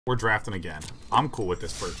We're drafting again. I'm cool with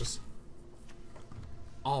this purchase.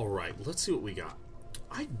 Alright, let's see what we got.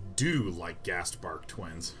 I do like Ghastbark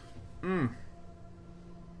Twins.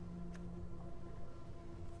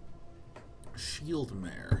 Shield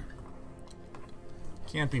Mare.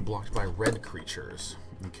 Can't be blocked by red creatures.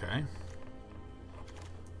 Okay.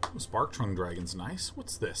 Oh, Spark Trunk Dragon's nice.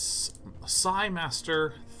 What's this? Psy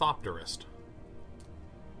Master Thopterist.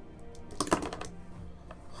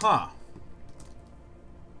 Huh.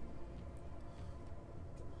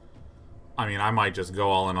 I mean, I might just go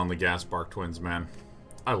all in on the Ghastbark Twins, man.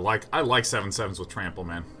 I like 7/7s with Trample,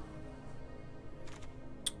 man.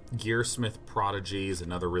 Gearsmith Prodigy is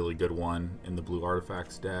another really good one in the blue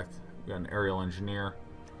artifacts deck. We got an Aerial Engineer.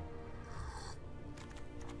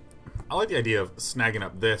 I like the idea of snagging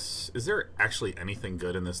up this. Is there actually anything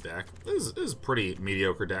good in this deck? This is a pretty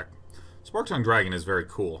mediocre deck. Spark-Tongue Dragon is very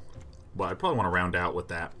cool, but I probably want to round out with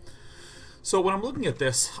that. So when I'm looking at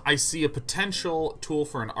this, I see a potential tool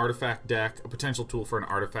for an artifact deck, a potential tool for an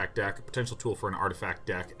artifact deck, a potential tool for an artifact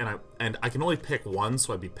deck, and I can only pick one,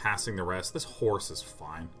 so I'd be passing the rest. This horse is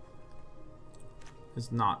fine.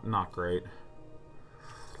 It's not great.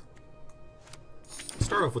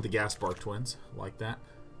 Start off with the Ghastbark Twins, like that.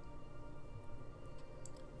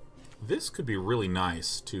 This could be really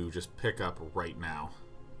nice to just pick up right now.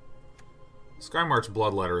 Skymarch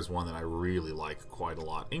Bloodletter is one that I really like quite a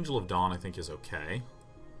lot. Angel of Dawn I think is okay.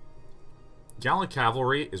 Gallant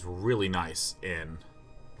Cavalry is really nice in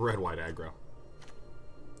red-white aggro.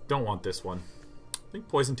 Don't want this one. I think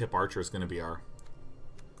Poison Tip Archer is going to be our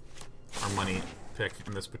money pick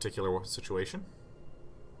in this particular situation.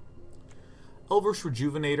 Elvish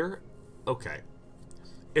Rejuvenator. Okay.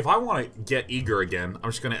 If I want to get eager again,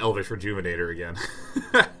 I'm just going to Elvish Rejuvenator again.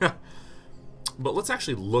 But let's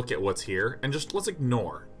actually look at what's here, and just let's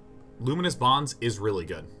ignore. Luminous Bonds is really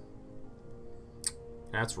good.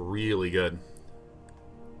 That's really good.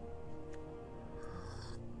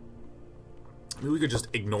 Maybe we could just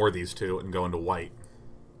ignore these two and go into white.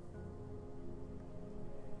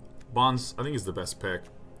 Bonds, I think, is the best pick.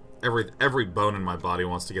 Every bone in my body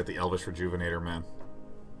wants to get the Elvish Rejuvenator, man.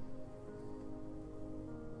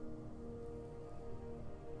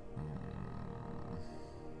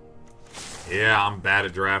 Yeah, I'm bad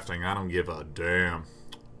at drafting. I don't give a damn.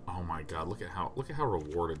 Oh my god, look at how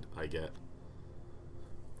rewarded I get.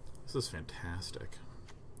 This is fantastic.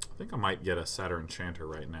 I think I might get a Satyr Enchanter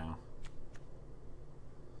right now.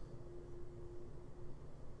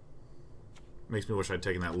 Makes me wish I'd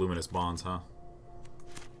taken that Luminous Bonds, huh?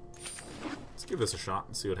 Let's give this a shot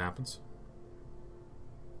and see what happens.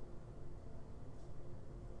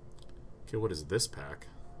 Okay, what is this pack?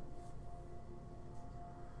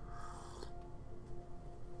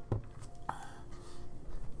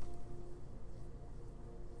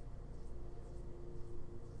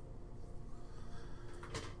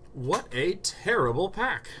 What a terrible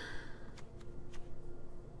pack.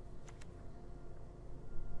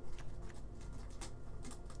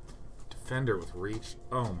 Defender with reach.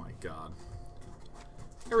 Oh my god.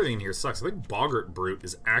 Everything in here sucks. I think Boggart Brute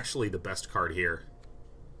is actually the best card here.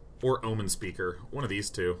 Or Omen Speaker. One of these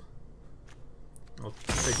two. I'll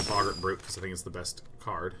take the Boggart Brute because I think it's the best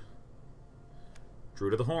card.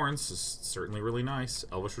 Druid of the Horns is certainly really nice.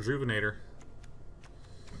 Elvish Rejuvenator.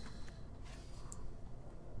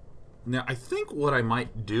 Now, I think what I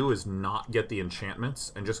might do is not get the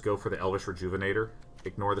enchantments and just go for the Elvish Rejuvenator.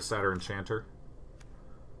 Ignore the Satyr Enchanter.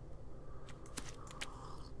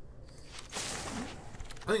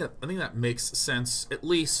 I think that makes sense, at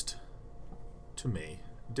least to me.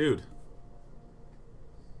 Dude.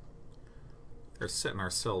 We're setting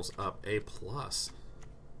ourselves up A+.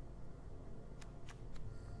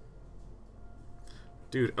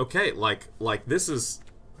 Dude, okay, like this is...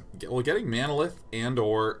 Well, getting Manolith and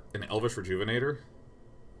or an Elvish Rejuvenator.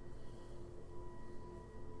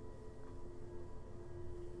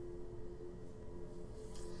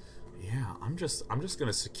 Yeah, I'm just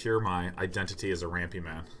gonna secure my identity as a Rampy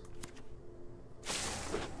Man.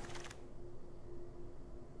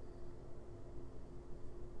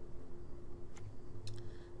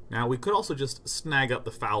 Now, we could also just snag up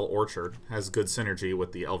the Foul Orchard. Has good synergy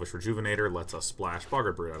with the Elvish Rejuvenator. Lets us splash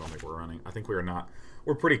Boggart Brute. I don't think we're running. I think we are not.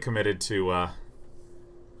 We're pretty committed to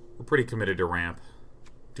ramp.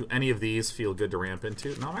 Do any of these feel good to ramp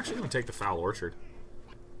into? No, I'm actually going to take the Foul Orchard.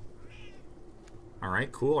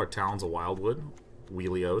 Alright, cool. Our Talon's a Wildwood.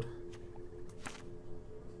 Wheelie-Ode.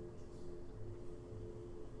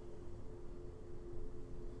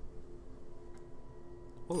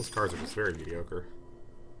 All those cards are just very mediocre.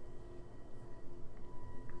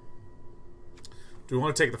 Do we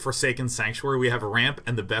want to take the Forsaken Sanctuary? We have a ramp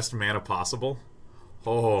and the best mana possible.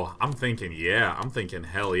 Oh, I'm thinking, yeah. I'm thinking,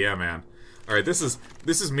 hell yeah, man. Alright, this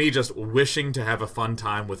is me just wishing to have a fun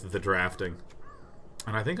time with the drafting.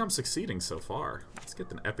 And I think I'm succeeding so far. Let's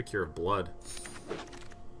get an Epicure of Blood.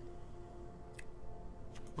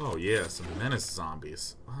 Oh yeah, some menace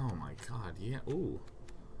zombies. Oh my god, yeah, ooh.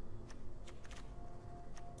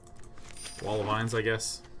 Wall of Vines, I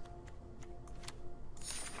guess.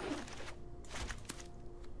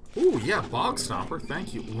 Ooh, yeah, Bog Stomper,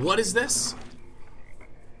 thank you. What is this?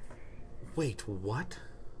 Wait, what?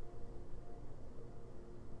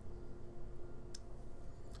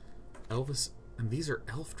 Elvis, and these are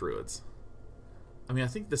elf druids. I mean, I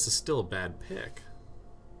think this is still a bad pick.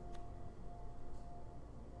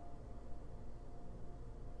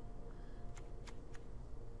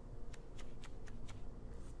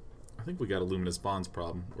 I think we got a Luminous Bonds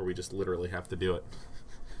problem, where we just literally have to do it.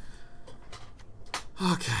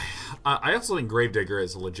 Okay. I also think Gravedigger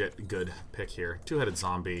is a legit good pick here. Two-headed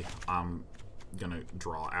zombie, I'm gonna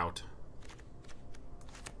draw out.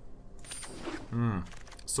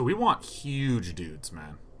 So we want huge dudes,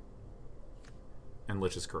 man. And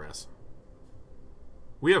Lich's Caress.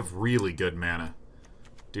 We have really good mana.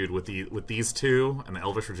 Dude, with these two and the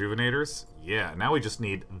Elvish Rejuvenators, yeah, now we just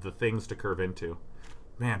need the things to curve into.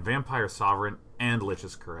 Man, Vampire Sovereign and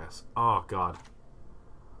Lich's Caress. Oh, God.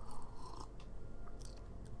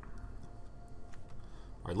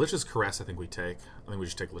 Alright, Lich's Caress I think we take. I think we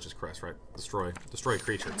just take Lich's Caress, right? Destroy a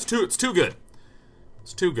creature. It's too good.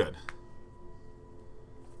 It's too good.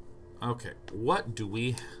 Okay, what do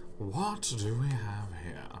we have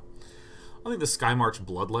here? I think the Skymarch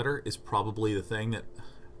Bloodletter is probably the thing that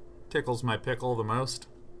tickles my pickle the most.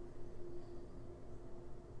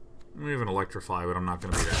 We have an Electrify, but I'm not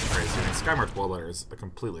going to be that crazy. I mean, Skymarch Bloodletter is a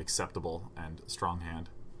completely acceptable and strong hand.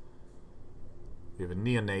 We have a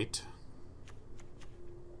Neonate.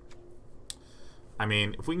 I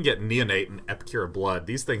mean, if we can get Neonate and Epicure of Blood,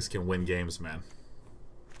 these things can win games, man.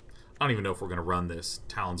 I don't even know if we're going to run this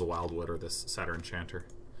Talons of Wildwood or this Satyr Enchanter.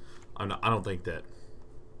 I don't think that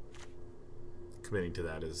committing to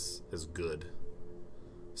that is good.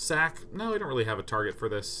 Sack? No, we don't really have a target for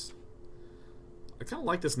this. I kind of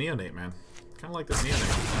like this Neonate, man. Kind of like this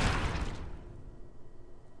Neonate.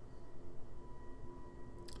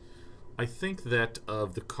 I think that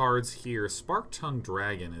of the cards here, Spark-Tongue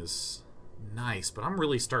Dragon is nice, but I'm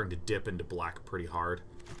really starting to dip into black pretty hard.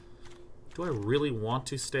 Do I really want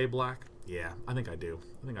to stay black? Yeah, I think I do.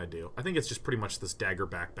 I think it's just pretty much this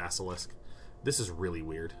Daggerback Basilisk. This is really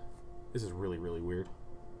weird. This is really, really weird.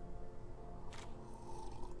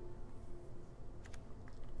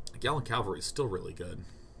 Gallant Cavalry is still really good.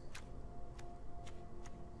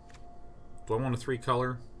 Do I want a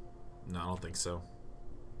 3-color? No, I don't think so.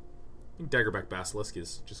 I think Daggerback Basilisk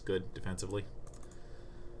is just good defensively.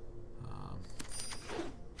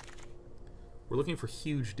 We're looking for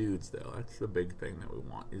huge dudes, though. That's the big thing that we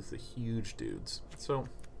want, is the huge dudes. So,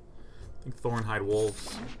 I think Thornhide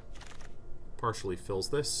Wolves partially fills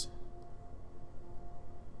this.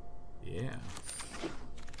 Yeah.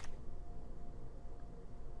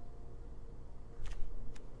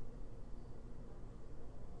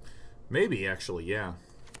 Maybe, actually, yeah.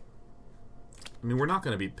 I mean, we're not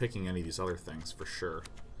going to be picking any of these other things, for sure.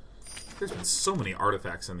 There's been so many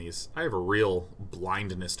artifacts in these. I have a real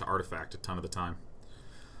blindness to artifact a ton of the time.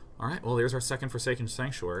 Alright, well, there's our second Forsaken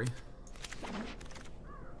Sanctuary.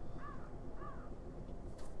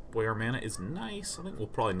 Boy, our mana is nice. I think we'll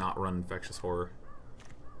probably not run Infectious Horror.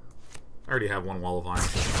 I already have one Wall of Vines,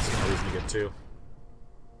 so there's no reason to get two.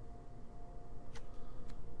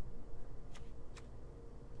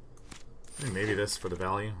 I think maybe this for the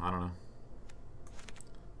value. I don't know.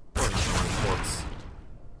 Probably not going to run Corpse.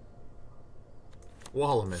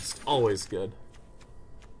 Wall of Mist, always good.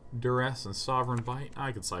 Duress and Sovereign Bite.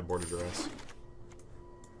 I could sideboard a Duress.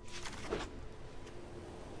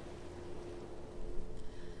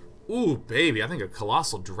 Ooh, baby, I think a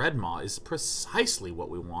Colossal Dreadmaw is precisely what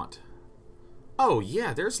we want. Oh,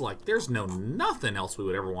 yeah, there's no nothing else we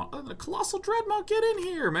would ever want other than a Colossal Dreadmaw. Get in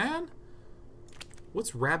here, man.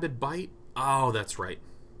 What's Rabid Bite? Oh, that's right.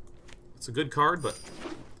 It's a good card, but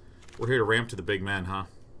we're here to ramp to the big men, huh?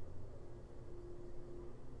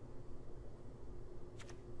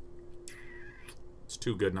 It's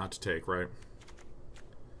too good not to take, right?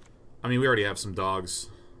 I mean, we already have some dogs.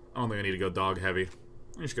 I don't think I need to go dog heavy.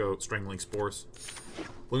 I just go Strangling Spores.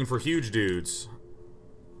 Looking for huge dudes.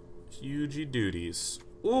 Hugey duties.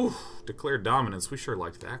 Ooh, Declare Dominance. We sure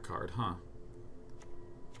liked that card, huh?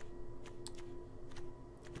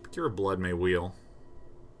 Cure of Blood may wheel.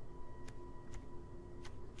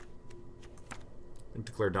 I think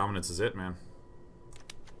Declare Dominance is it, man.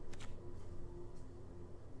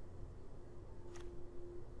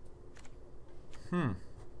 Get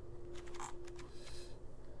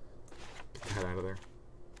that out of there.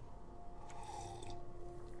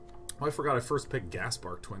 Oh, I forgot I first picked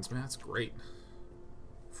Gasbark Twins. Man, that's great.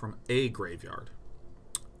 From a graveyard.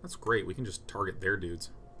 That's great. We can just target their dudes.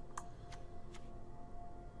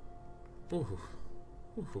 Ooh.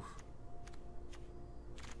 Ooh.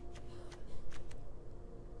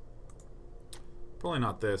 Probably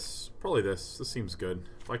not this. Probably this. This seems good.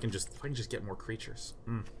 If I can just get more creatures.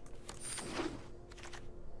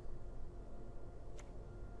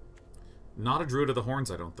 Not a Druid of the Horns,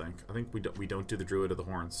 I don't think. I think we don't do the Druid of the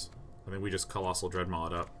Horns. I think we just Colossal Dreadmaw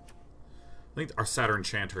it up. I think our Satyr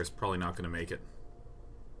Enchanter is probably not going to make it.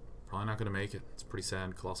 Probably not going to make it. It's pretty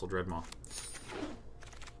sad. Colossal Dreadmaw.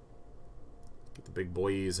 Get the big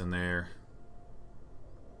boys in there.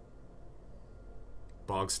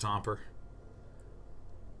 Bog Stomper.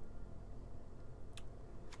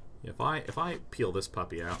 Yeah, if I peel this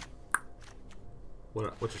puppy out,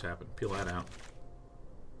 what just happened? Peel that out.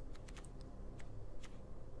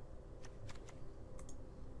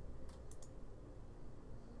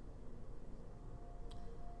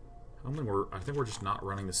 I think we're just not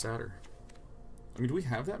running the Satyr. I mean, do we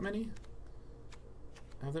have that many?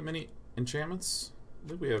 Have that many enchantments? I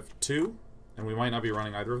think we have 2, and we might not be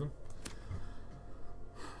running either of them.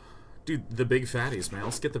 Dude, the big fatties, man.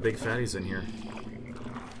 Let's get the big fatties in here.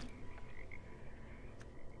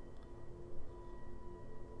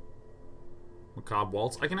 Macabre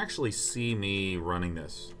Waltz. I can actually see me running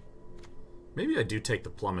this. Maybe I do take the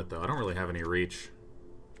Plummet, though. I don't really have any reach.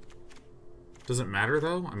 Doesn't matter,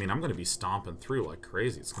 though. I mean, I'm going to be stomping through like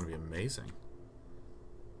crazy. It's going to be amazing.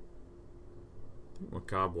 I think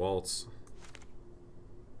Macabre Waltz.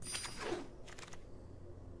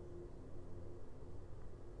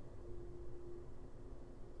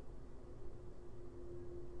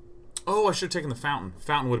 Oh, I should have taken the Fountain.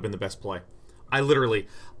 Fountain would have been the best play.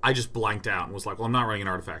 I just blanked out and was like, well, I'm not running an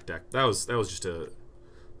artifact deck. That was just a...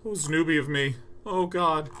 That was newbie of me. Oh,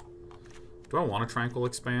 God. Do I want a Tranquil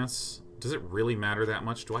Expanse? Does it really matter that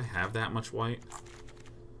much? Do I have that much white?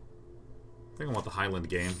 I think I want the Highland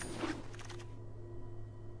game.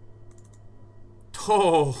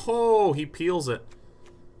 Oh, he peels it.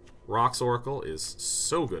 Rox Oracle is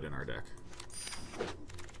so good in our deck.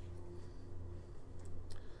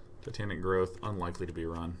 Titanic Growth, unlikely to be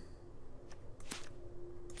run.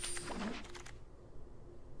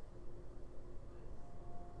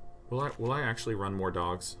 Will I actually run more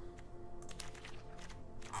dogs?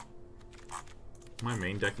 Am I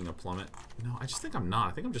main decking a Plummet? No, I just think I'm not.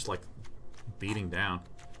 I think I'm just like beating down.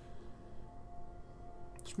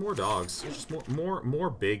 Just more dogs. There's just more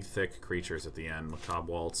big, thick creatures at the end. Macabre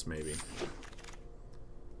Waltz, maybe.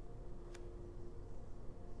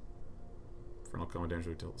 Infernal Coma damage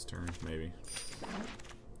until its turn, maybe.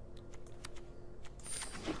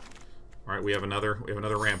 All right, we have another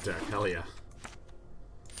ramp deck. Hell yeah.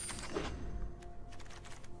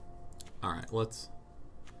 All right, let's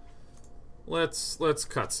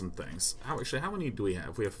cut some things. How many do we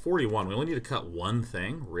have? We have 41. We only need to cut one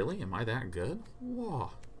thing. Really? Am I that good?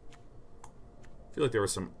 Whoa. I feel like there were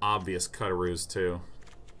some obvious cutaroos too.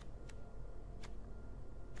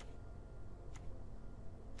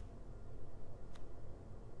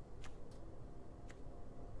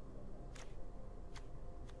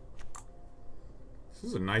 This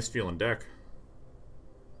is a nice feeling deck.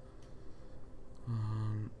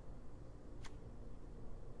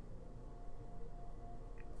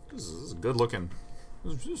 This is a good looking.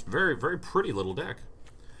 This is just very, very pretty little deck.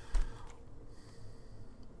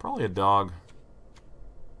 Probably a dog.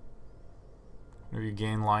 Whenever you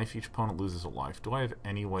gain life, each opponent loses a life. Do I have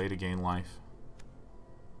any way to gain life?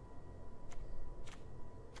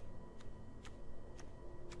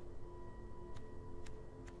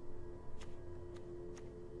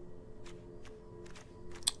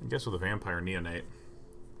 I guess with a Vampire Neonate.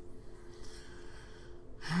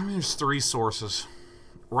 I mean, there's 3 sources.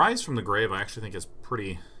 Rise from the Grave, I actually think is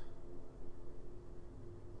pretty...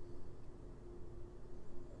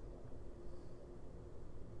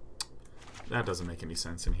 That doesn't make any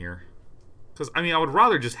sense in here. Because, I mean, I would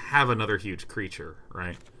rather just have another huge creature,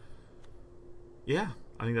 right? Yeah,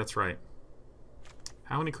 I think that's right.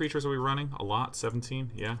 How many creatures are we running? A lot?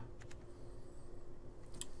 17? Yeah.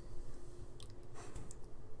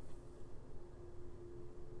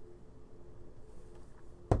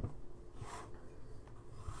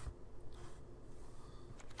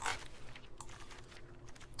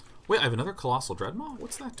 Wait, I have another Colossal Dreadmaw?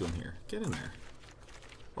 What's that doing here? Get in there.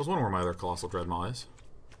 I was wondering where my other Colossal Dreadmaw is.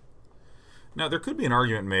 Now, there could be an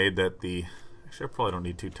argument made that the... Actually, I probably don't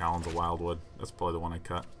need 2 Talons of Wildwood. That's probably the one I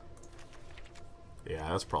cut. Yeah,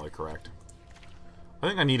 that's probably correct. I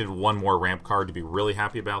think I needed one more ramp card to be really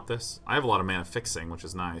happy about this. I have a lot of mana fixing, which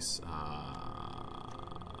is nice.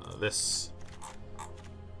 This...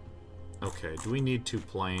 Okay, do we need 2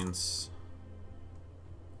 planes?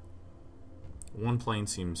 1 plane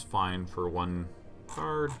seems fine for 1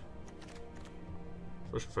 card.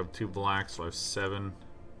 Especially if I have 2 blacks, so I have 7.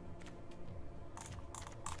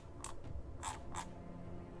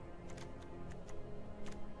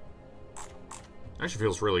 Actually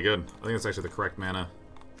feels really good. I think it's actually the correct mana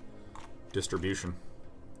distribution.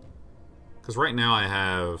 Because right now I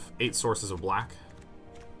have 8 sources of black.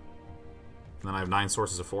 And then I have 9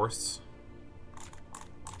 sources of forests.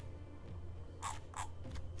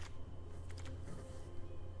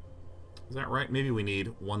 Is that right? Maybe we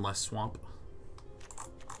need 1 less swamp.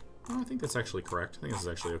 Oh, I think that's actually correct. I think this is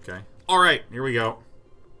actually okay. Alright, here we go.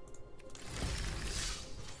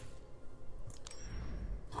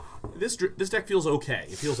 This deck feels okay.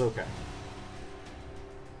 It feels okay.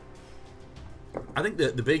 I think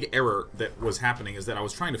the big error that was happening is that I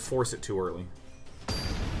was trying to force it too early.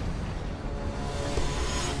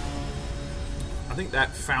 I think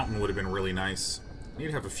that fountain would have been really nice. I need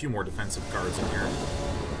to have a few more defensive cards in here.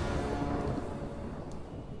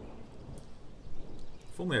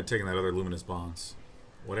 If only I'd taken that other Luminous Bonds.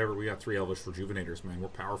 Whatever, we got 3 Elvish Rejuvenators, man. We're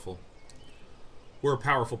powerful. We're a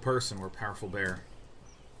powerful person. We're a powerful bear.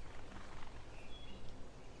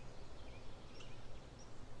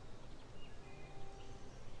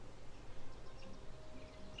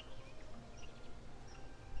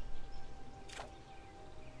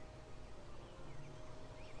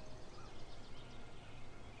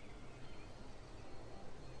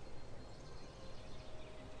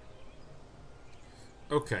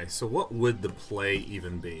 Okay, so what would the play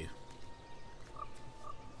even be?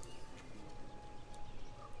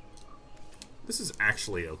 This is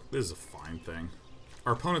actually this is a fine thing.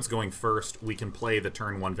 Our opponent's going first. We can play the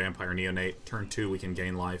turn 1 Vampire Neonate. Turn 2, we can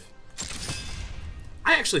gain life.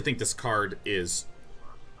 I actually think this card is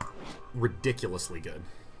ridiculously good.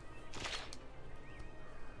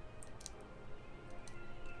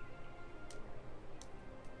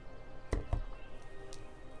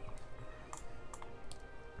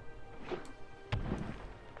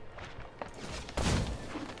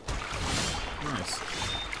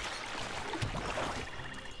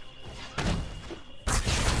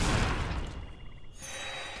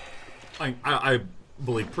 I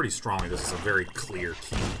believe pretty strongly this is a very clear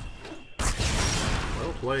key.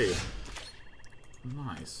 Well played.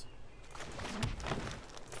 Nice.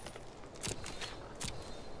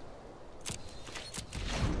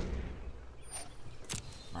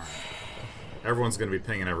 Alright. Everyone's going to be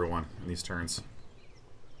pinging everyone in these turns.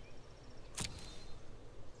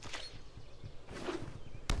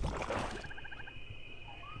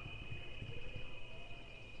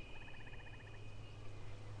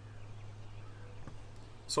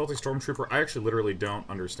 Salty Stormtrooper, I actually literally don't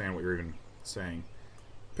understand what you're even saying.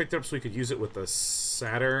 Picked it up so we could use it with the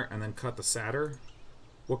Satyr and then cut the Satyr.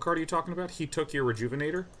 What card are you talking about? He took your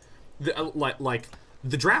Rejuvenator? Like,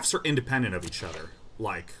 the drafts are independent of each other.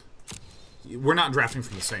 Like, we're not drafting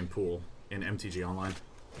from the same pool in MTG Online,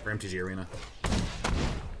 or MTG Arena.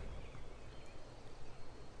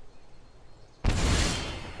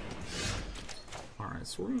 Alright,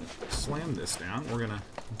 so we're going to slam this down. We're going to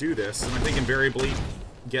do this, and I think invariably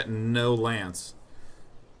get no lance.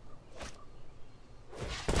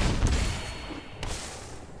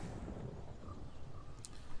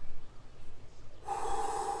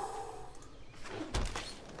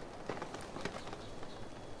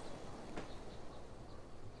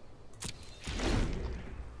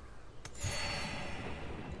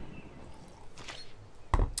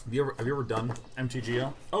 Have you ever done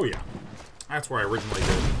MTGO? Oh yeah. That's where I originally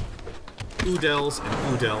did oodles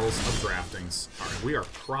and oodles of draftings. Alright, we are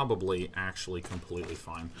probably actually completely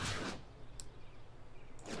fine.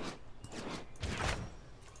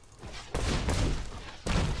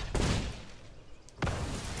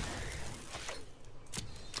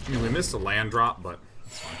 I mean, we missed a land drop, but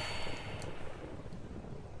it's fine.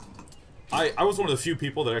 I was one of the few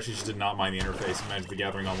people that actually just did not mind the interface in Magic the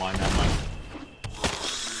Gathering Online that much.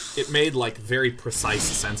 It made, like, very precise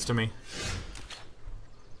sense to me.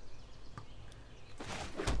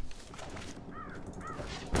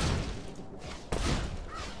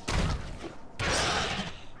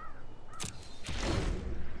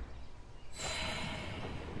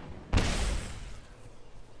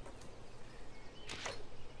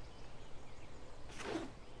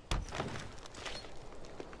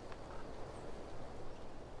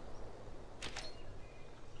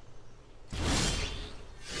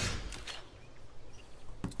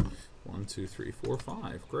 One, two, three, four,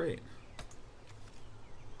 five. Great.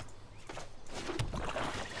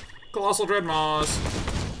 Colossal Dreadmaws.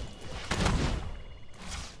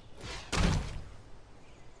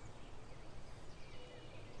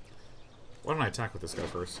 Why don't I attack with this guy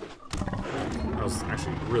first? That was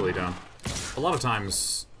actually really dumb. A lot of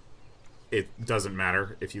times, it doesn't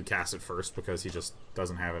matter if you cast it first because he just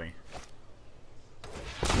doesn't have any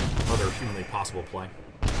other humanly possible play.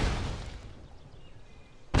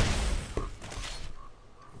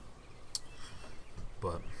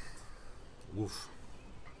 But, woof.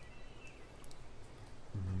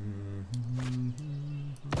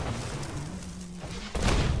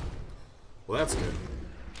 Well, that's good.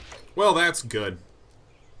 Well, that's good.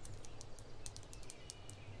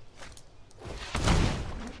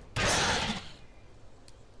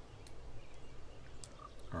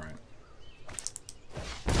 Alright.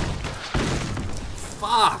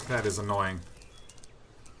 Fuck, that is annoying.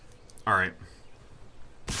 Alright.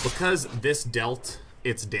 Because this dealt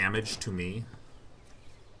its damage to me,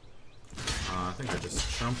 I think I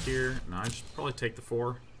just jump here. No, I should probably take the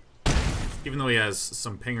 4. Even though he has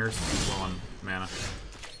some pingers well on mana.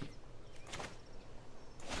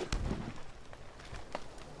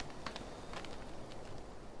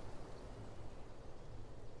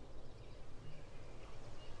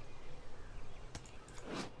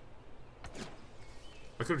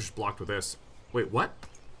 I could have just blocked with this. Wait, what?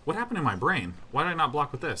 What happened in my brain? Why did I not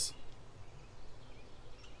block with this?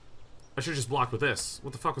 I should have just blocked with this.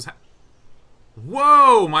 What the fuck was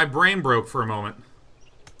Whoa! My brain broke for a moment.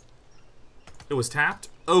 It was tapped?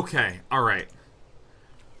 Okay, alright.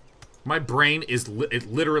 My brain is it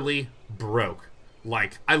literally broke.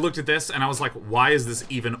 Like, I looked at this and I was like, why is this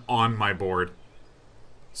even on my board?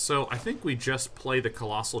 So, I think we just play the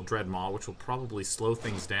Colossal Dreadmaw, which will probably slow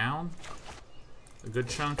things down a good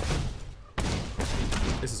chunk.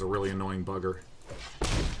 This is a really annoying bugger.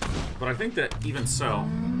 But I think that even so,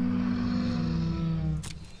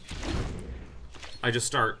 I just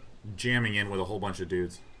start jamming in with a whole bunch of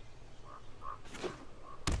dudes.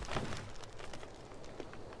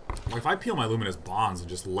 Like, if I peel my Luminous Bonds and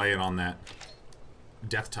just lay it on that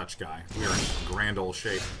Death Touch guy, we are in grand old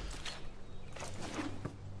shape.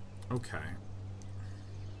 Okay.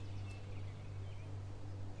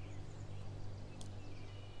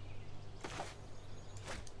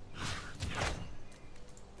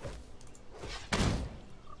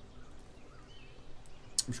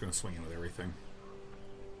 I'm just gonna swing in with everything.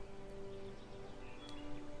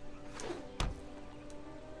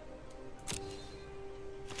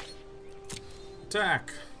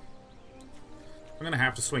 Attack! I'm gonna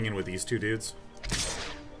have to swing in with these two dudes.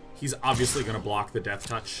 He's obviously gonna block the Death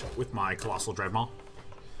Touch with my Colossal Dreadmaw.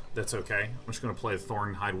 That's okay. I'm just gonna play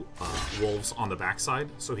Thornhide Wolves on the backside,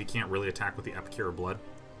 so he can't really attack with the Epicure of Blood.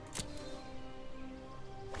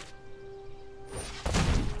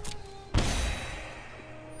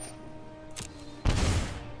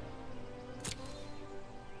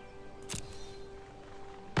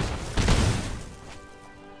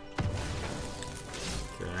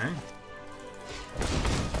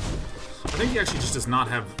 I think he actually just does not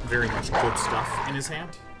have very much good stuff in his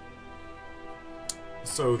hand.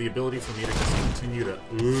 So the ability for me to just continue to...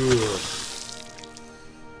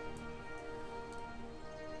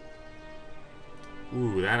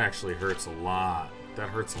 Ooh, that actually hurts a lot. That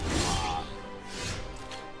hurts a lot.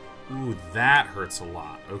 Ooh, that hurts a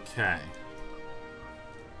lot. Okay.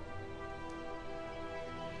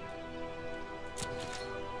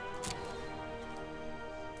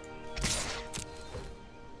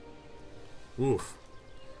 Oof.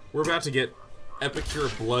 We're about to get Epicure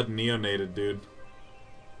Blood neonated, dude.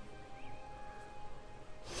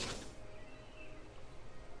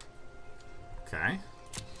 Okay.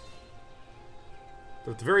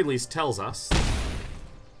 But at the very least tells us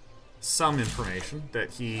some information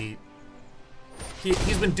that he's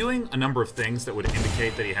been doing a number of things that would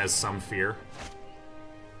indicate that he has some fear.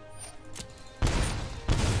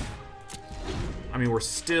 I mean, we're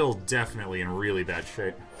still definitely in really bad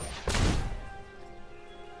shape.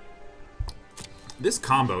 This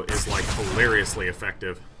combo is, like, hilariously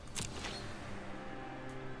effective.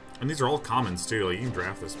 And these are all commons, too. Like, you can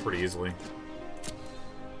draft this pretty easily.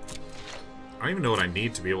 I don't even know what I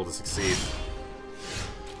need to be able to succeed.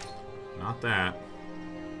 Not that.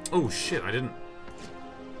 Oh, shit, I didn't...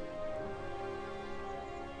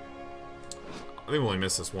 I think we only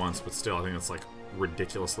missed this once, but still, I think it's, like,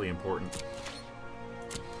 ridiculously important.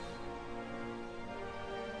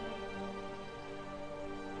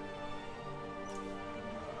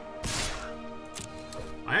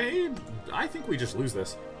 I think we just lose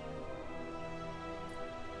this.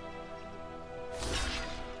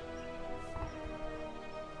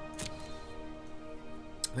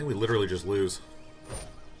 I think we literally just lose.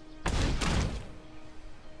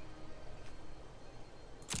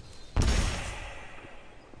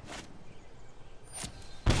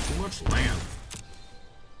 much land.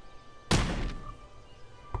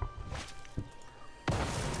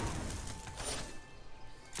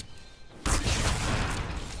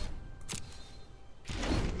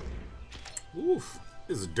 Oof,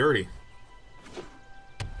 this is dirty.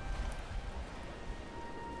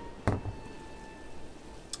 I'm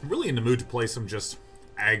really in the mood to play some just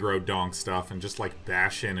aggro donk stuff and just like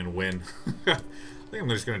bash in and win. I think I'm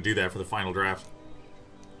just going to do that for the final draft.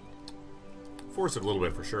 Force it a little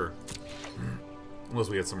bit for sure. Unless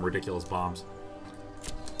we get some ridiculous bombs.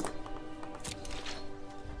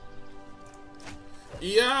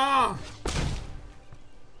 Yeah!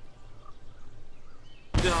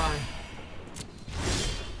 Die.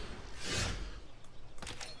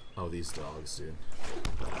 Oh, these dogs, dude.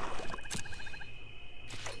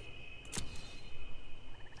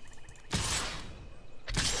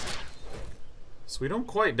 So we don't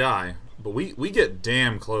quite die, but we get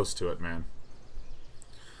damn close to it, man.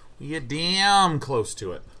 We get damn close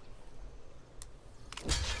to it.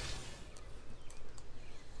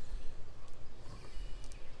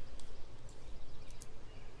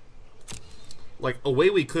 Like, a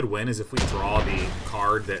way we could win is if we draw the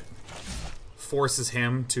card that forces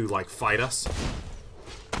him to, like, fight us.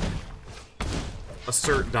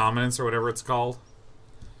 Assert dominance or whatever it's called.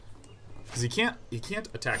 Because he can't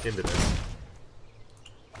attack into this.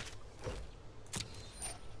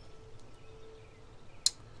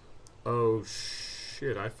 Oh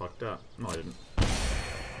shit, I fucked up. No, I didn't.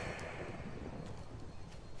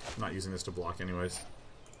 I'm not using this to block anyways.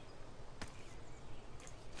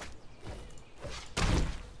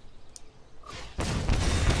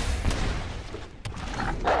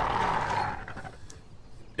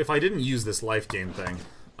 If I didn't use this life gain thing,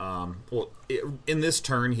 well, in this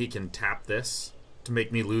turn he can tap this to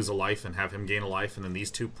make me lose a life and have him gain a life, and then these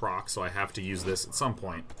two proc, so I have to use this at some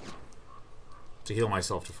point to heal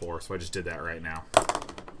myself to 4, so I just did that right now.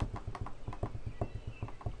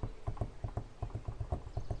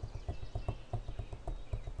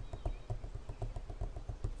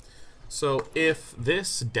 So if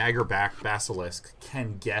this Daggerback Basilisk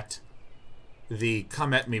can get the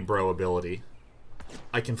Come At Me Bro ability,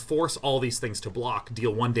 I can force all these things to block,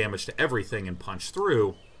 deal 1 damage to everything, and punch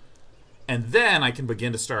through, and then I can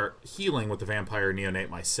begin to start healing with the Vampire Neonate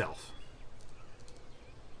myself.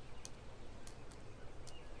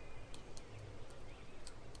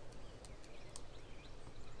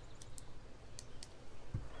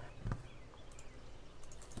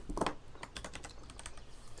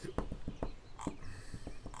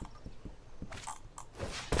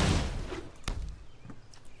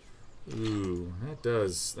 Ooh,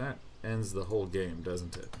 that ends the whole game,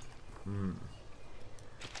 doesn't it?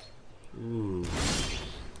 Ooh.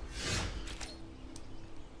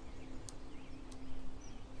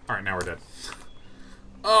 Alright, now we're dead.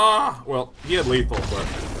 Ah! Well, he had lethal, but...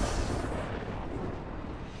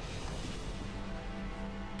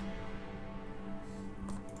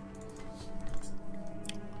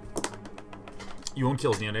 You won't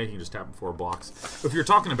kill his neonate, you can just tap him 4 blocks. If you're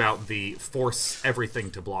talking about the force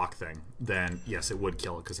everything to block thing, then yes, it would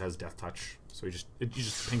kill it because it has death touch. So it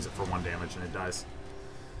just pings it for 1 damage and it dies.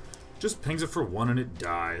 Just pings it for 1 and it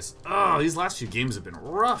dies. Oh, these last few games have been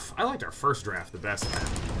rough. I liked our first draft the best, man.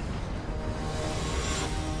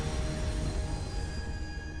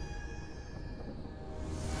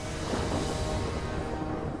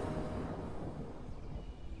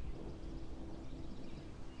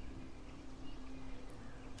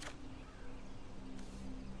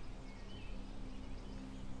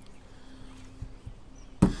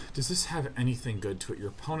 Does this have anything good to it? Your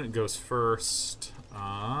opponent goes first.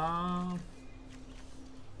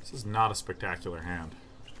 This is not a spectacular hand.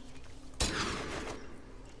 It's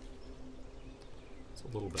a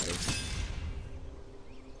little better.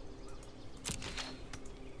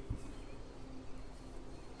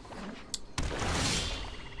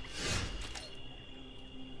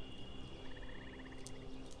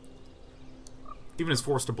 Even as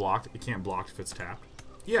forced to block, it can't block if it's tapped.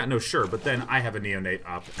 Yeah, no, sure, but then I have a neonate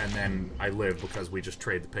up, and then I live because we just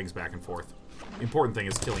trade the pings back and forth. The important thing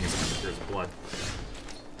is killing his Epicure of Blood.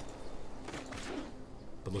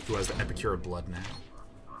 But look who has the Epicure of Blood now.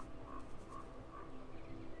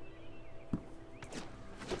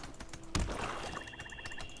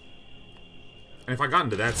 And if I got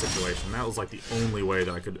into that situation, that was like the only way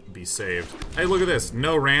that I could be saved. Hey, look at this.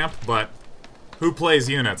 No ramp, but who plays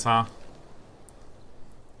units, huh?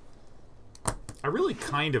 I really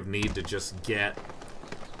kind of need to just get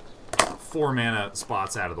 4 mana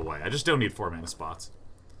spots out of the way. I just don't need 4 mana spots.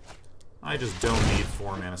 I just don't need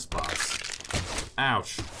 4 mana spots.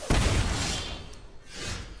 Ouch.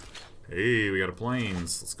 Hey, we got a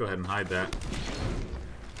plains. Let's go ahead and hide that.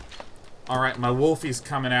 Alright, my Wolfie's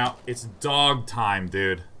coming out. It's dog time,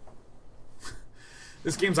 dude.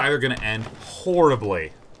 This game's either gonna end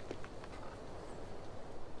horribly,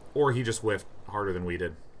 or he just whiffed harder than we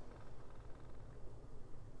did.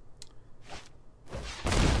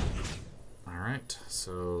 Alright,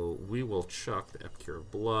 so we will chuck the Epicure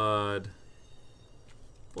of Blood.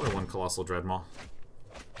 Boy, one Colossal Dreadmaw.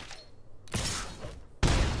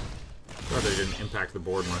 Glad they didn't impact the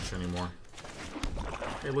board much anymore.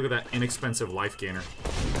 Hey, look at that inexpensive life gainer.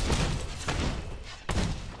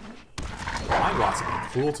 My bots have been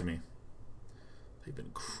cruel to me. They've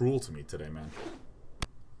been cruel to me today, man.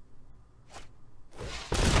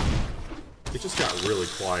 It just got really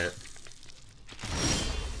quiet.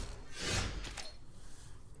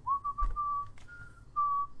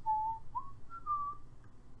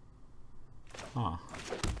 Huh.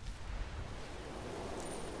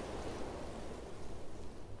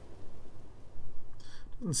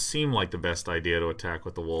 Doesn't seem like the best idea to attack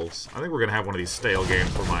with the wolves. I think we're gonna have one of these stale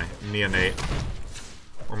games where my Neonate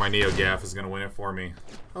or my Neogaff is gonna win it for me.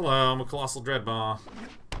 Hello, I'm a Colossal Dreadmaw.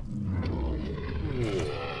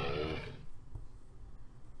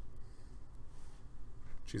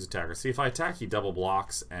 Choose attacker. See, if I attack, he double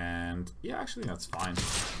blocks, and yeah, actually that's fine.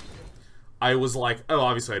 I was like, oh,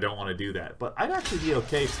 obviously I don't want to do that, but I'd actually be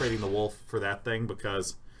okay trading the wolf for that thing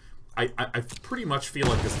because I pretty much feel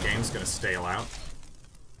like this game's gonna stale out.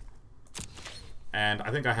 And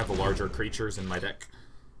I think I have the larger creatures in my deck.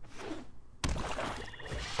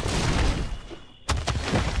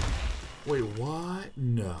 Wait, what?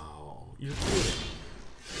 No. You're kidding.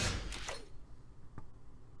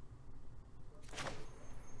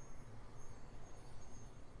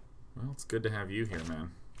 Well, it's good to have you here,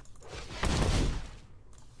 man.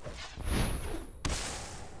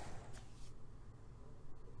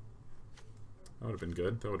 That would have been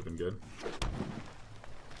good. That would have been good.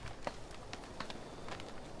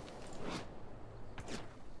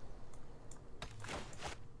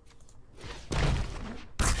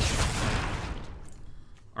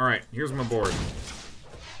 Alright, here's my board.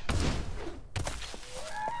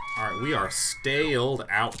 Alright, we are staled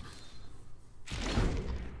out.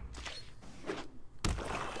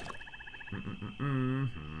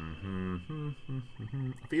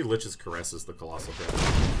 If he Lich's Caresses the Colossal Dread,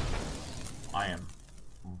 I am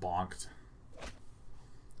bonked.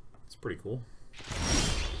 It's pretty cool.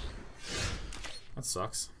 That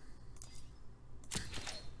sucks.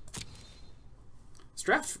 This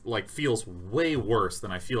draft, like, feels way worse than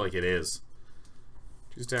I feel like it is.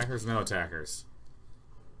 Choose attackers, no attackers.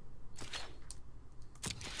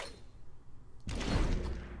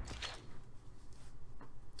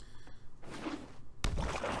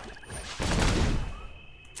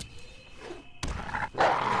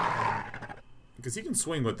 Because he can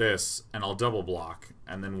swing with this, and I'll double block,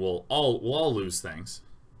 and then we'll all lose things.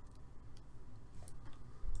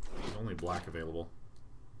 There's only black available.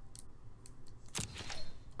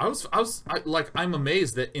 I'm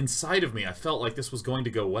amazed that inside of me I felt like this was going to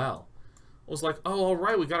go well. I was like, oh,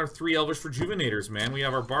 alright, we got our 3 Elvish Rejuvenators, man. We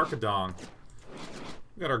have our Barkadong.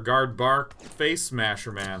 We got our Guard Bark Face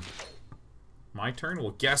Smasher, man. My turn?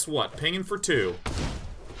 Well, guess what? Pinging for 2.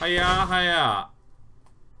 Hiya, hiya.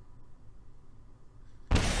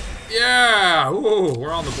 Yeah! Ooh,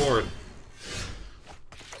 we're on the board.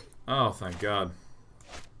 Oh, thank God.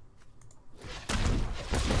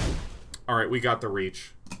 Alright, we got the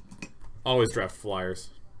reach. Always draft flyers.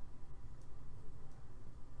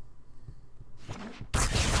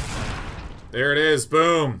 There it is.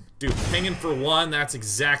 Boom. Dude, pinging for 1. That's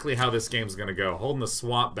exactly how this game's gonna go. Holding the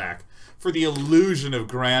swamp back for the illusion of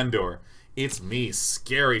grandeur. It's me,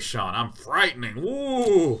 Scary Sean. I'm frightening.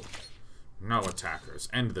 Woo! No attackers.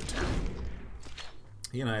 End the turn.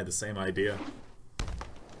 He and I had the same idea.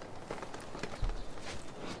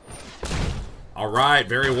 Alright,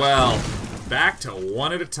 very well. Back to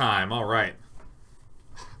 1 at a time. Alright.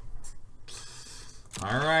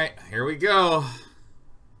 Alright, here we go.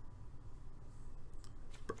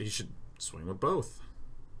 You should swing with both.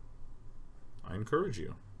 I encourage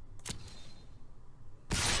you.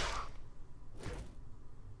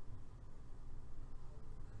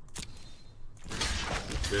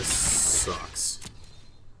 This sucks.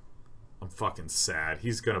 I'm fucking sad.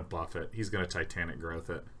 He's gonna buff it. He's gonna Titanic Growth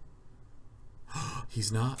it.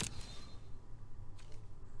 He's not.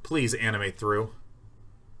 Please animate through.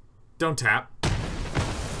 Don't tap.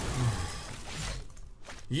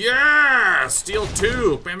 Yeah! Steal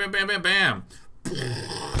 2! Bam, bam, bam, bam, bam!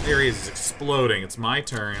 There he is, exploding. It's my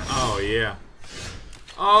turn. Oh, yeah.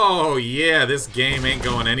 Oh, yeah, this game ain't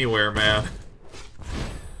going anywhere, man.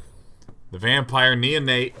 The Vampire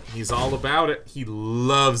Neonate, he's all about it. He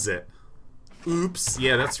loves it. Oops.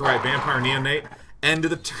 Yeah, that's right, Vampire Neonate. End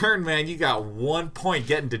of the turn, man. You got 1 point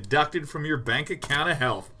getting deducted from your bank account of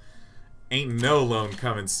health. Ain't no loan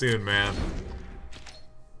coming soon, man.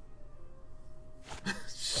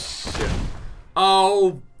 Shit.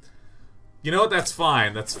 Oh. You know what? That's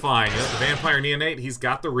fine. That's fine. You know, the Vampire Neonate, he's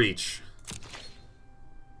got the reach.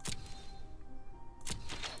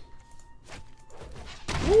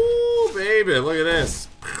 Woo, baby. Look at this.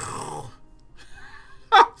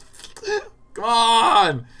 Come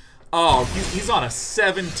on. Oh, he's on a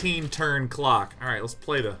 17-turn clock. All right, let's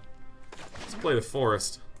play the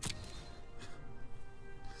forest.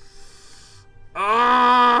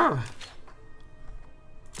 Ah!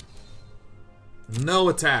 No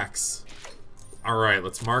attacks. All right,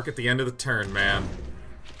 let's mark at the end of the turn, man.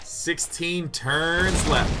 16 turns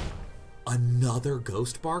left. Another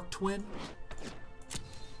Ghost Bark twin?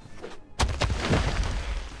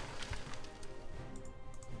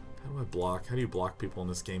 How do I block? How do you block people in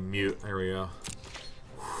this game? Mute. There we go.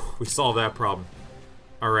 We solved that problem.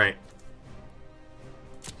 All right.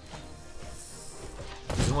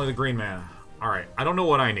 There's only the green mana. All right. I don't know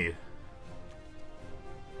what I need.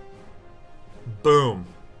 Boom.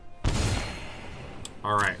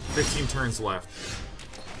 All right. 15 turns left.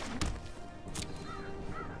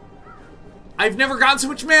 I've never gotten so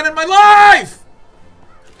much mana in my life!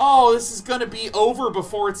 Oh, this is gonna be over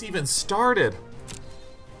before it's even started.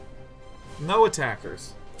 No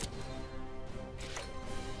attackers.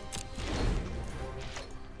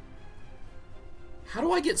 How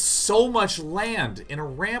do I get so much land in a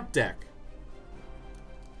ramp deck?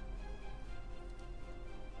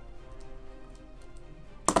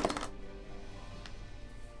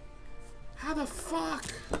 How the fuck?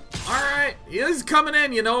 Alright, he's coming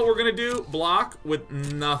in. You know what we're gonna do? Block with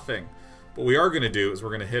nothing. What we are gonna do is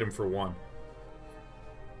we're gonna hit him for 1.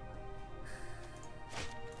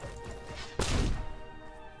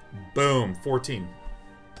 Boom, 14.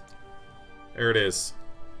 There it is.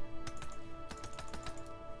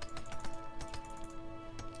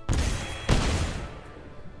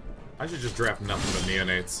 I should just draft nothing but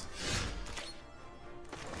neonates.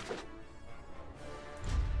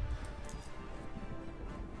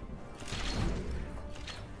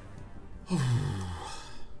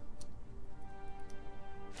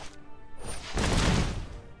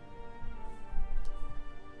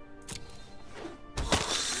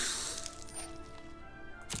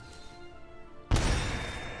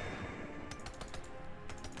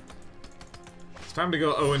 It's time to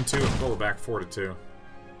go 0-2 and pull it back 4-2.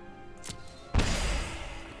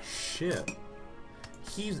 Shit.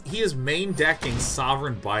 He is main decking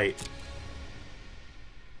Sovereign Bite.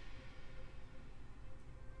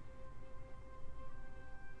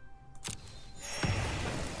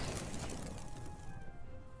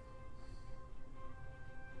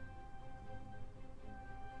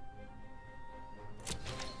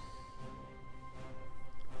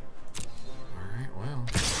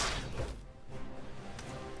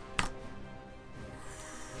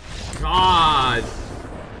 God,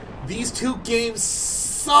 these 2 games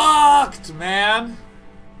sucked, man.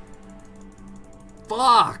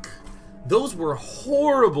 Fuck. Those were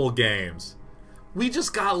horrible games. We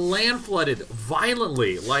just got land flooded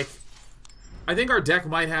violently. Like, I think our deck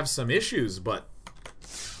might have some issues, but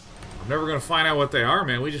I'm never gonna find out what they are,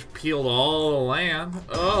 man. We just peeled all the land.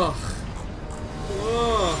 Ugh.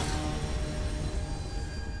 Ugh.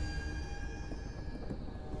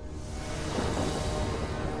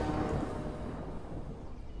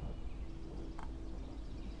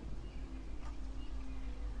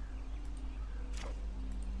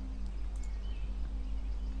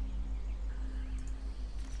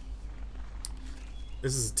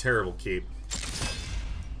 This is a terrible keep,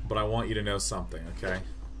 but I want you to know something, okay?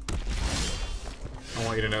 I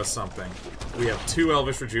want you to know something. We have 2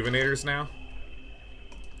 Elvish Rejuvenators now.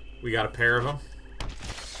 We got a pair of them.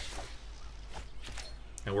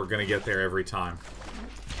 And we're gonna get there every time.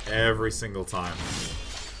 Every single time.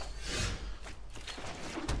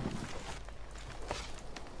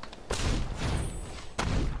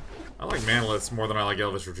 I like Manoliths more than I like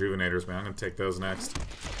Elvish Rejuvenators, man. I'm gonna take those next.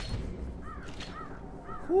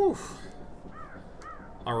 Whew.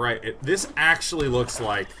 Alright, this actually looks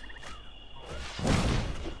like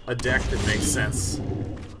a deck that makes sense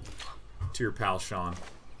to your pal Sean.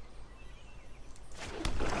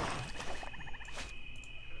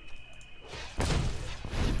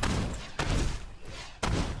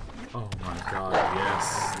 Oh my god,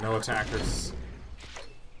 yes. No attackers.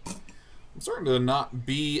 I'm starting to not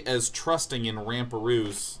be as trusting in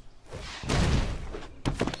Ramparoos.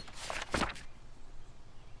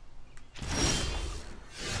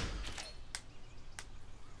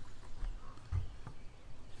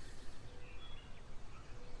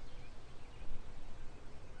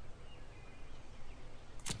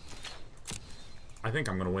 I think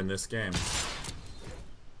I'm gonna win this game.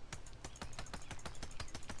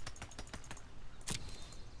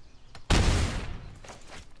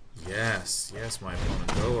 Yes, yes, my opponent.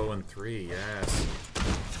 Go 0-3, yes.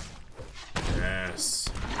 Yes.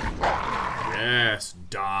 Yes,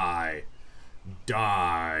 die.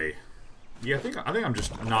 Die. Yeah, I think I'm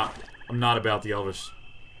just not about the Elvish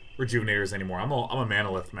Rejuvenators anymore. I'm a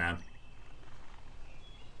Manolith man.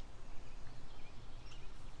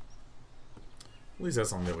 At least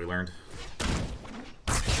that's something that we learned.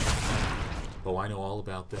 Oh, I know all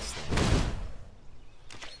about this thing.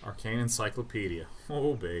 Arcane Encyclopedia.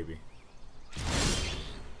 Oh, baby.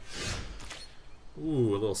 Ooh,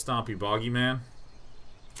 a little stompy boggy man.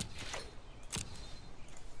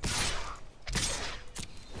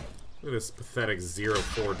 Look at this pathetic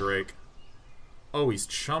 0-4 Drake. Oh, he's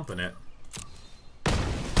chumping it.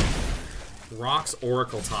 Rocks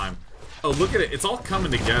Oracle time. Oh, look at it. It's all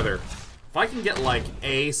coming together. If I can get, like,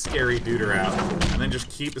 a Scary Duder out, and then just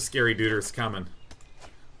keep the Scary Duders coming.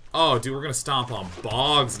 Oh, dude, we're gonna stomp on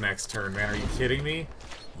Bogs next turn, man. Are you kidding me?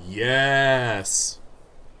 Yes!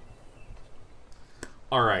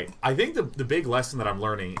 Alright, I think the big lesson that I'm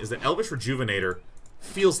learning is that Elvish Rejuvenator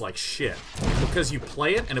feels like shit. Because you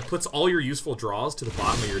play it, and it puts all your useful draws to the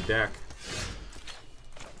bottom of your deck.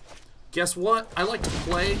 Guess what? I like to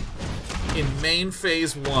play in main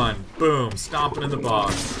phase 1. Boom, stomping in the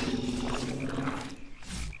bog.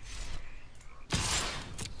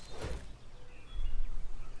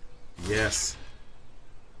 Yes.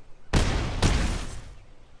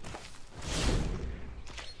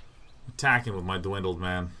 Attacking with my dwindled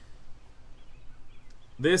man.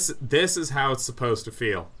 This is how it's supposed to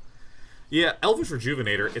feel. Yeah, Elvish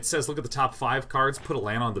Rejuvenator, it says look at the top 5 cards, put a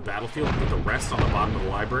land on the battlefield, and put the rest on the bottom of the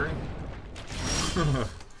library.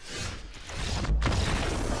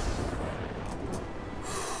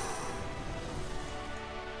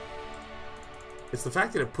 It's the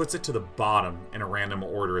fact that it puts it to the bottom in a random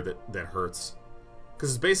order that hurts. Because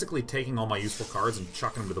it's basically taking all my useful cards and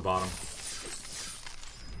chucking them to the bottom.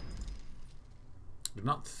 I did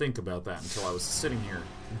not think about that until I was sitting here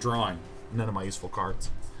drawing none of my useful cards.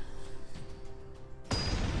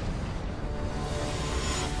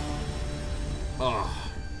 Ugh.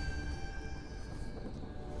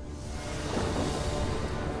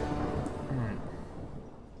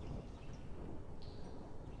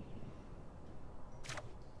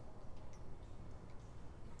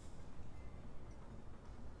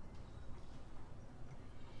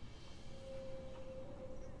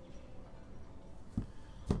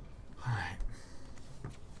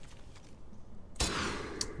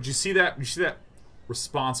 Did you see that? Did you see that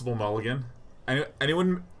responsible mulligan?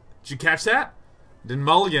 Anyone? Did you catch that? Didn't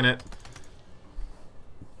mulligan it.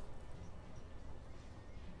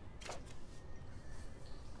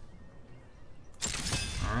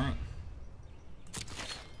 Alright.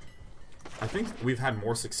 I think we've had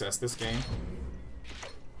more success this game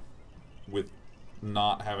with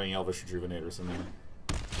not having Elvish Rejuvenators in there.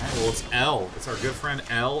 Alright, well it's L. It's our good friend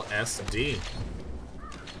LSD.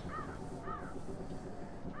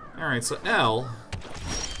 Alright, so L...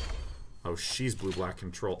 Oh, she's blue-black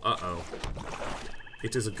control. Uh-oh.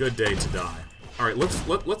 It is a good day to die. Alright,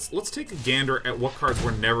 let's take a gander at what cards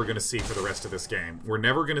we're never gonna see for the rest of this game. We're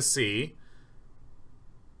never gonna see...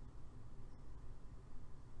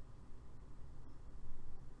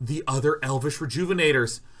 the other Elvish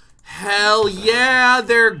Rejuvenators. Hell yeah,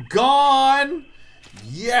 they're gone!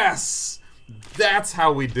 Yes! That's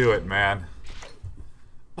how we do it, man.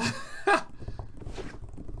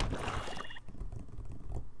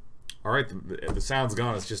 Alright, the sound's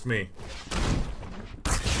gone, it's just me. A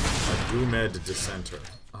Gumed Dissenter.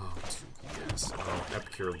 Oh, yes. Oh,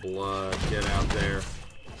 Epicure of Blood, get out there.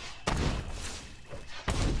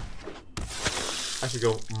 I should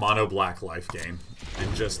go mono black life gain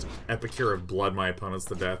and just Epicure of Blood my opponents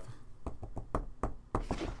to death.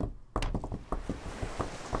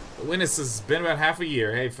 Winnest has been about half a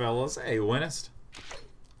year. Hey, fellas. Hey, Winnest.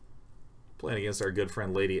 Playing against our good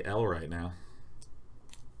friend Lady L right now.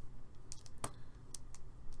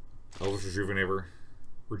 Elvish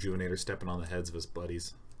Rejuvenator stepping on the heads of his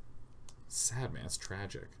buddies. Sad, man. It's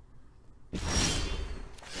tragic.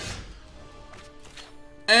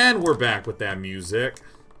 And we're back with that music.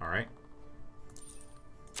 Alright.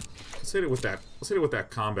 Let's hit it with that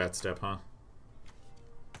combat step, huh?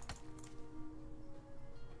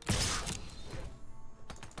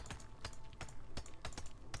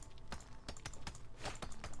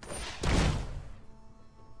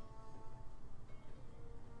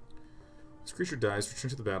 This creature dies, return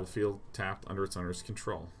to the battlefield, tapped under its owner's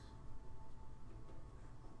control.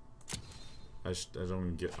 I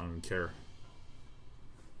don't even care.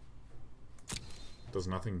 Does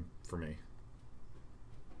nothing for me.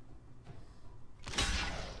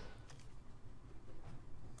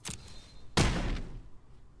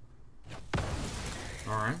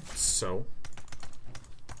 Alright, so...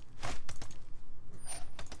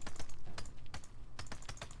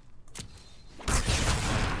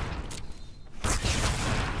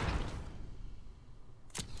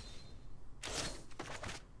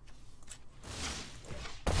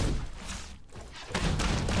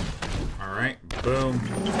 Boom.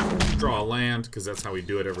 Draw a land, because that's how we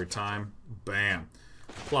do it every time. Bam.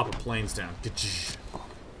 Plop a planes down.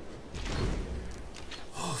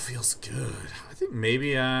 Oh, feels good. I think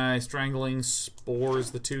maybe Strangling Spores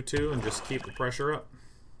the 2/2 and just keep the pressure up.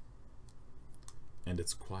 And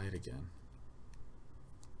it's quiet again.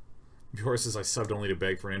 Bjor says I subbed only to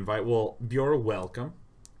beg for an invite. Well, Bjor, welcome.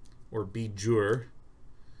 Or Bjur.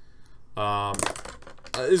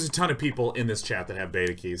 There's a ton of people in this chat that have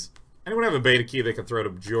beta keys. Anyone have a beta key they can throw to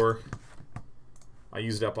Bjor? I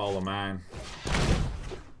used up all of mine.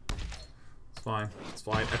 It's fine. It's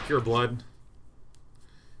fine. At Pure Blood.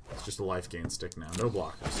 It's just a life gain stick now. No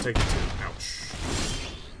blockers. Take it to. Ouch.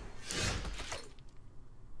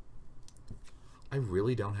 I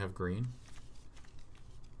really don't have green.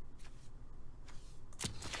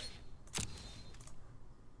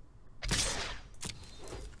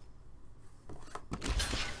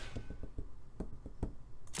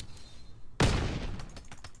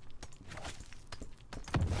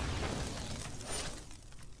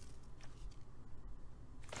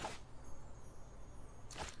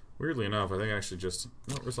 Weirdly enough, I think I actually just...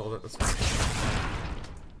 No, resolve it. That's fine.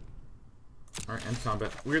 Alright, end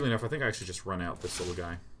combat. Weirdly enough, I think I actually just run out this little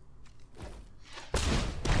guy.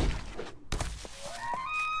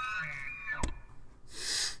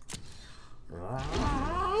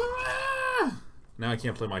 Now I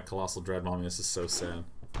can't play my Colossal Dread Mommy. This is so sad.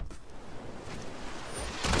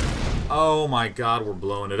 Oh my god, we're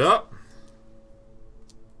blowing it up.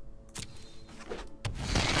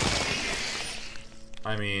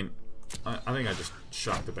 I mean, I think I just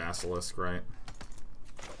shot the Basilisk, right?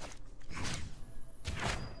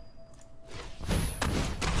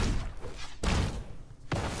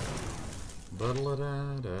 Oh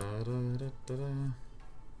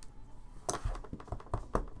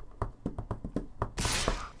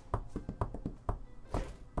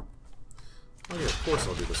yeah, of course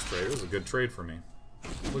I'll do this trade. It was a good trade for me.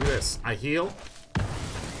 Look at this. I heal,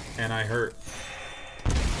 and I hurt.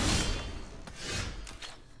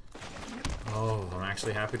 Oh, I'm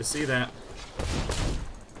actually happy to see that.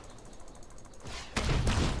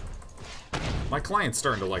 My client's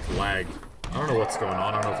starting to, like, lag. I don't know what's going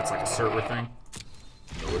on. I don't know if it's, like, a server thing.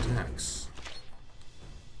 No attacks.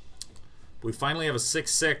 We finally have a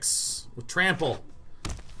 6/6 with trample.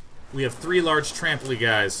 We have 3 large trampley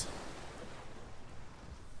guys.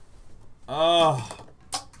 Oh.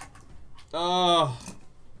 Oh.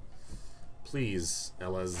 Please,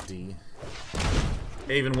 LSD.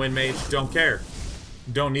 Haven Wind Mage, don't care.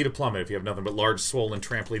 Don't need a plummet if you have nothing but large, swollen,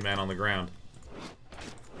 tramply men on the ground.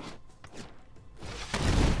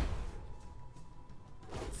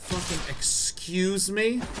 Fucking excuse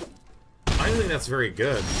me? I don't think that's very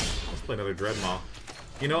good. Let's play another Dreadmaw.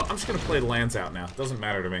 You know, I'm just gonna play the lands out now. Doesn't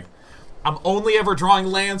matter to me. I'm only ever drawing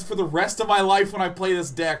lands for the rest of my life when I play this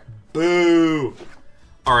deck. Boo!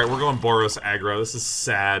 Alright, we're going Boros aggro. This is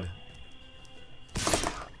sad.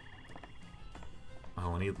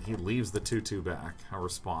 Oh, and he leaves the 2/2 back. How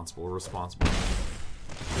responsible, responsible.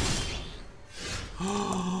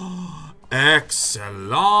 Excellent!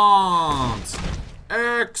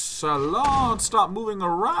 Excellent! Stop moving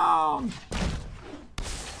around!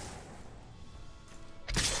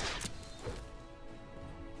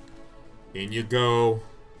 In you go.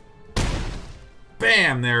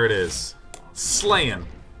 Bam! There it is. Slaying.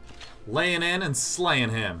 Laying in and slaying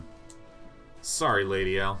him. Sorry,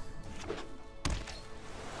 Lady L.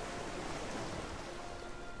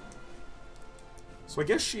 So I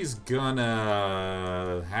guess she's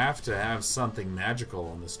gonna have to have something magical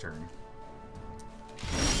on this turn.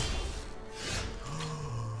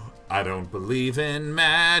 I don't believe in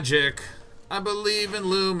magic. I believe in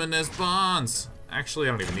luminous bonds. Actually,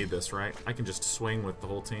 I don't even need this, right? I can just swing with the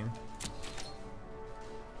whole team.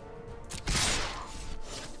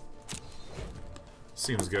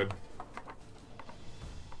 Seems good.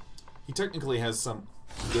 He technically has some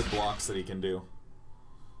good blocks that he can do.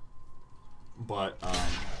 But,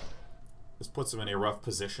 this puts him in a rough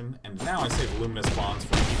position. And now I save Luminous Bonds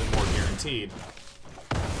for even more guaranteed.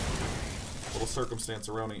 Little circumstance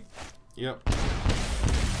eroni. Yep.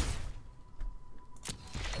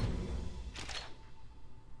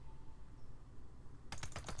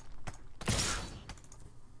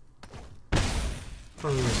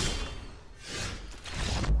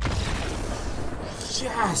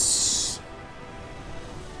 Yes!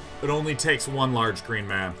 It only takes one large green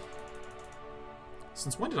man.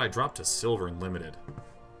 Since when did I drop to silver and limited?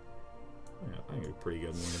 Yeah, I think it's pretty good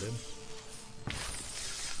in limited.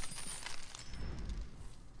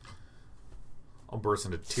 I'll burst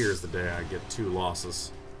into tears the day I get 2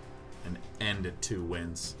 losses and end at 2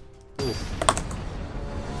 wins. Oof.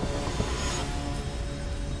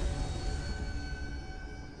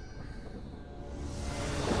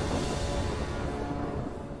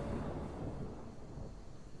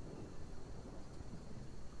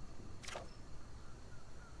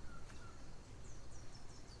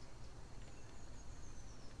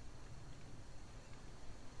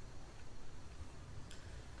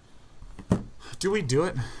 Do we do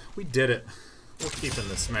it? We did it. We're keeping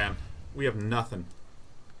this, man. We have nothing.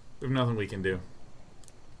 We have nothing we can do.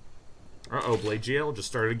 Uh-oh, Blade GL just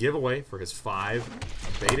started a giveaway for his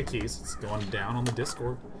 5 beta keys. It's going down on the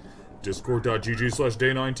Discord.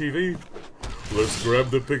 Discord.gg/day9tv. Let's grab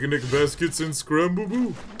the picnic baskets and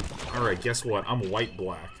scramble-boo. Alright, guess what? I'm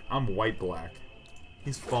white-black. I'm white-black.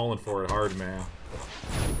 He's falling for it hard, man.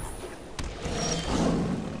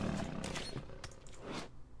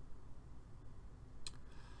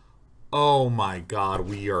 Oh my god,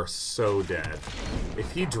 we are so dead.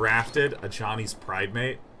 If he drafted a Johnny's Pride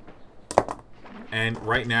Mate, and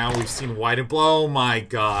right now we've seen white and blow, oh my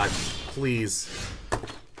god, please.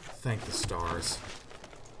 Thank the stars.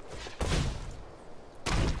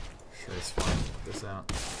 Sure, it's fine. Put this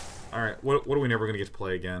out. Alright, what are we never gonna get to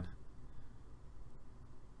play again?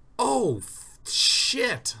 Oh,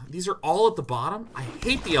 shit! These are all at the bottom? I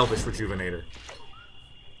hate the Elvish Rejuvenator.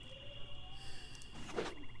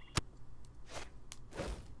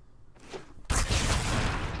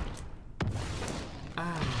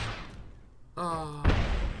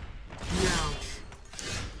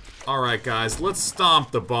 Alright, guys, let's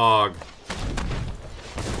stomp the bog.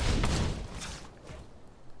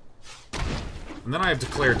 And then I have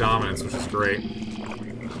Declare Dominance, which is great.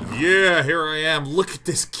 Yeah, here I am. Look at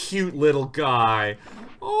this cute little guy.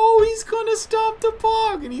 Oh, he's gonna stomp the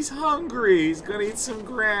bog, and he's hungry. He's gonna eat some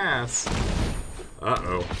grass.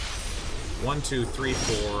 Uh-oh. 1, 2, 3,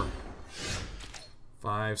 4,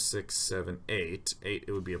 5, 6, 7, 8. 8,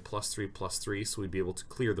 it would be a +3/+3, so we'd be able to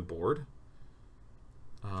clear the board.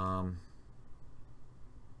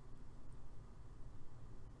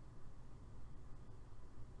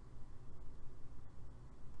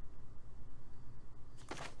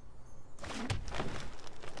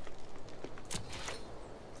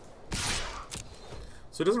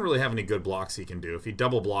 So it doesn't really have any good blocks he can do. If he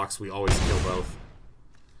double blocks, we always kill both.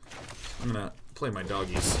 I'm gonna play my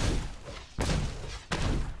doggies.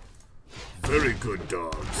 Very good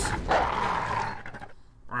dogs.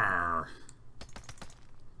 Rawr.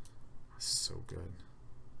 So good.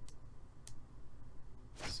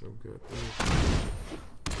 So good.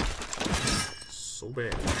 So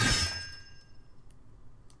bad.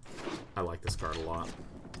 I like this card a lot.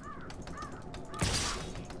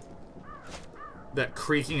 That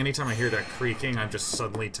creaking, anytime I hear that creaking, I'm just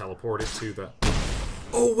suddenly teleported to the...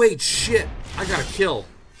 Oh, wait, shit! I got a kill!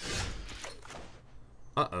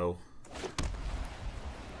 Uh-oh.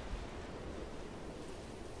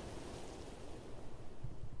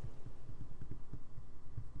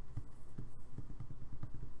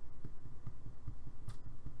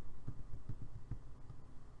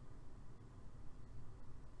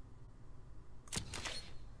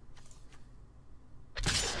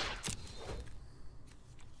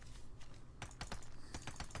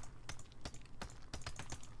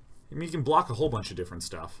 I mean, you can block a whole bunch of different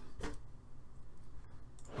stuff.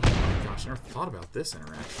 Oh my gosh, I never thought about this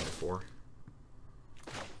interaction before.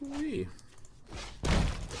 Whee.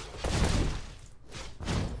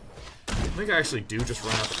 I think I actually do just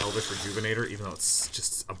run out the Elvish Rejuvenator, even though it's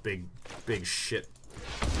just a big shit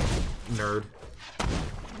nerd.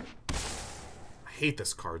 I hate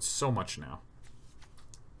this card so much now.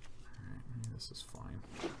 Alright, this is fine.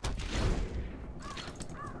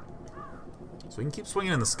 So he can keep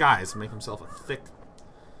swinging in the skies and make himself a thick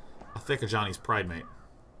of Johnny's Pride Mate.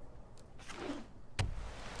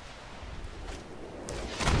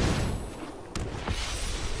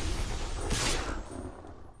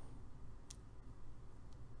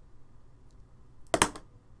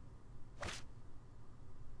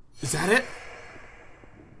 Is that it?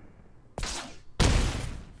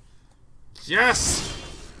 Yes!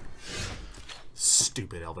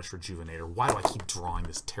 Stupid Elvish Rejuvenator. Why do I keep drawing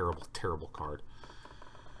this terrible, terrible card?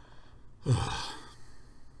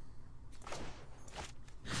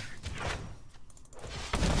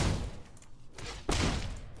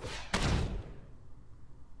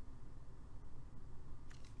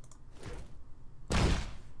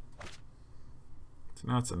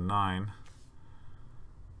 Now it's a 9.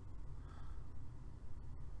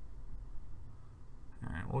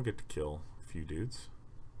 Alright, we'll get to kill a few dudes.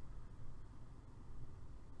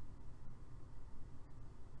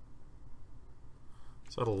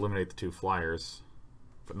 So that'll eliminate the 2 flyers.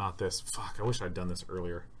 But not this. Fuck, I wish I'd done this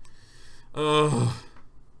earlier. Ugh.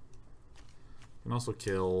 Can also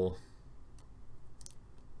kill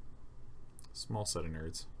a small set of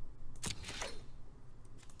nerds.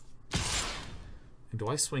 And do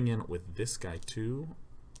I swing in with this guy too?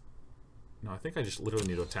 No, I think I just literally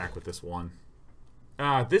need to attack with this one.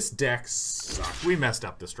 Ah, this deck sucks. We messed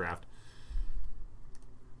up this draft.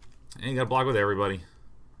 And you gotta block with everybody.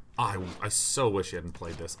 I so wish he hadn't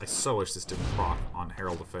played this. I so wish this didn't proc on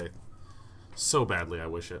Herald of Faith. So badly I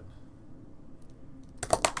wish it.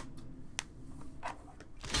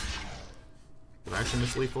 Did I actually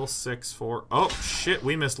miss lethal? 6, 4. Oh, shit,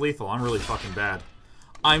 we missed lethal. I'm really fucking bad.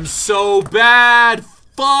 I'm so bad!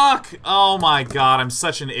 Fuck! Oh my god, I'm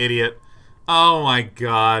such an idiot. Oh my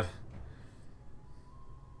god.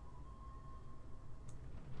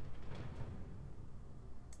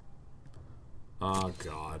 Oh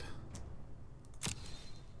god.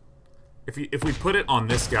 If we put it on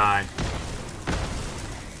this guy,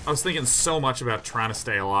 I was thinking so much about trying to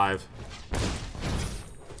stay alive.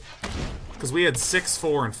 Because we had 6,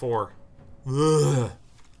 4, and 4. Ugh.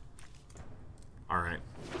 Alright.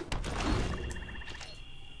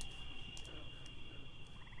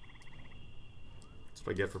 That's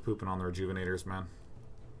what I get for pooping on the rejuvenators, man.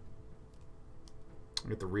 I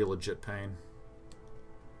get the real legit pain.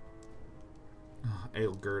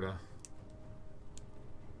 Ale Gerda.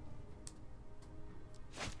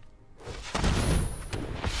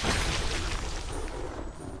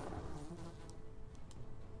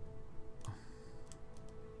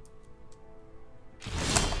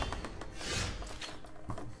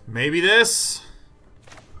 Maybe this?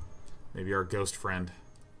 Maybe our ghost friend.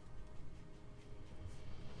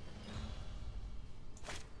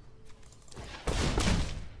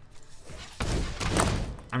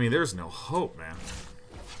 I mean, there's no hope, man.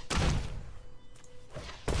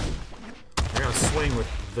 I gotta swing with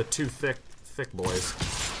the 2 thick boys.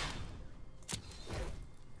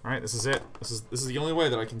 Alright, this is it. This is the only way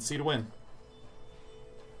that I can see to win.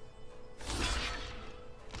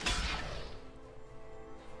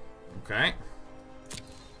 Okay.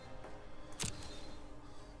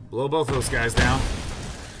 Blow both of those guys down.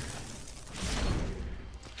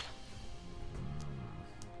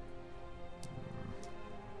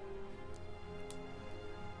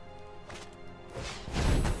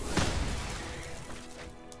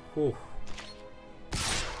 Whew.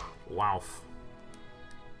 Wow.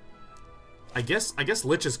 I guess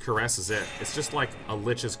Lich's Caress is it. It's just like a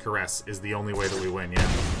Lich's Caress is the only way that we win,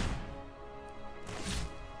 yeah.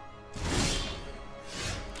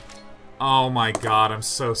 Oh my god, I'm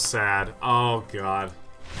so sad. Oh god.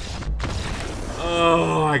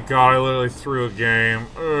 Oh my god, I literally threw a game.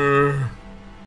 Ugh.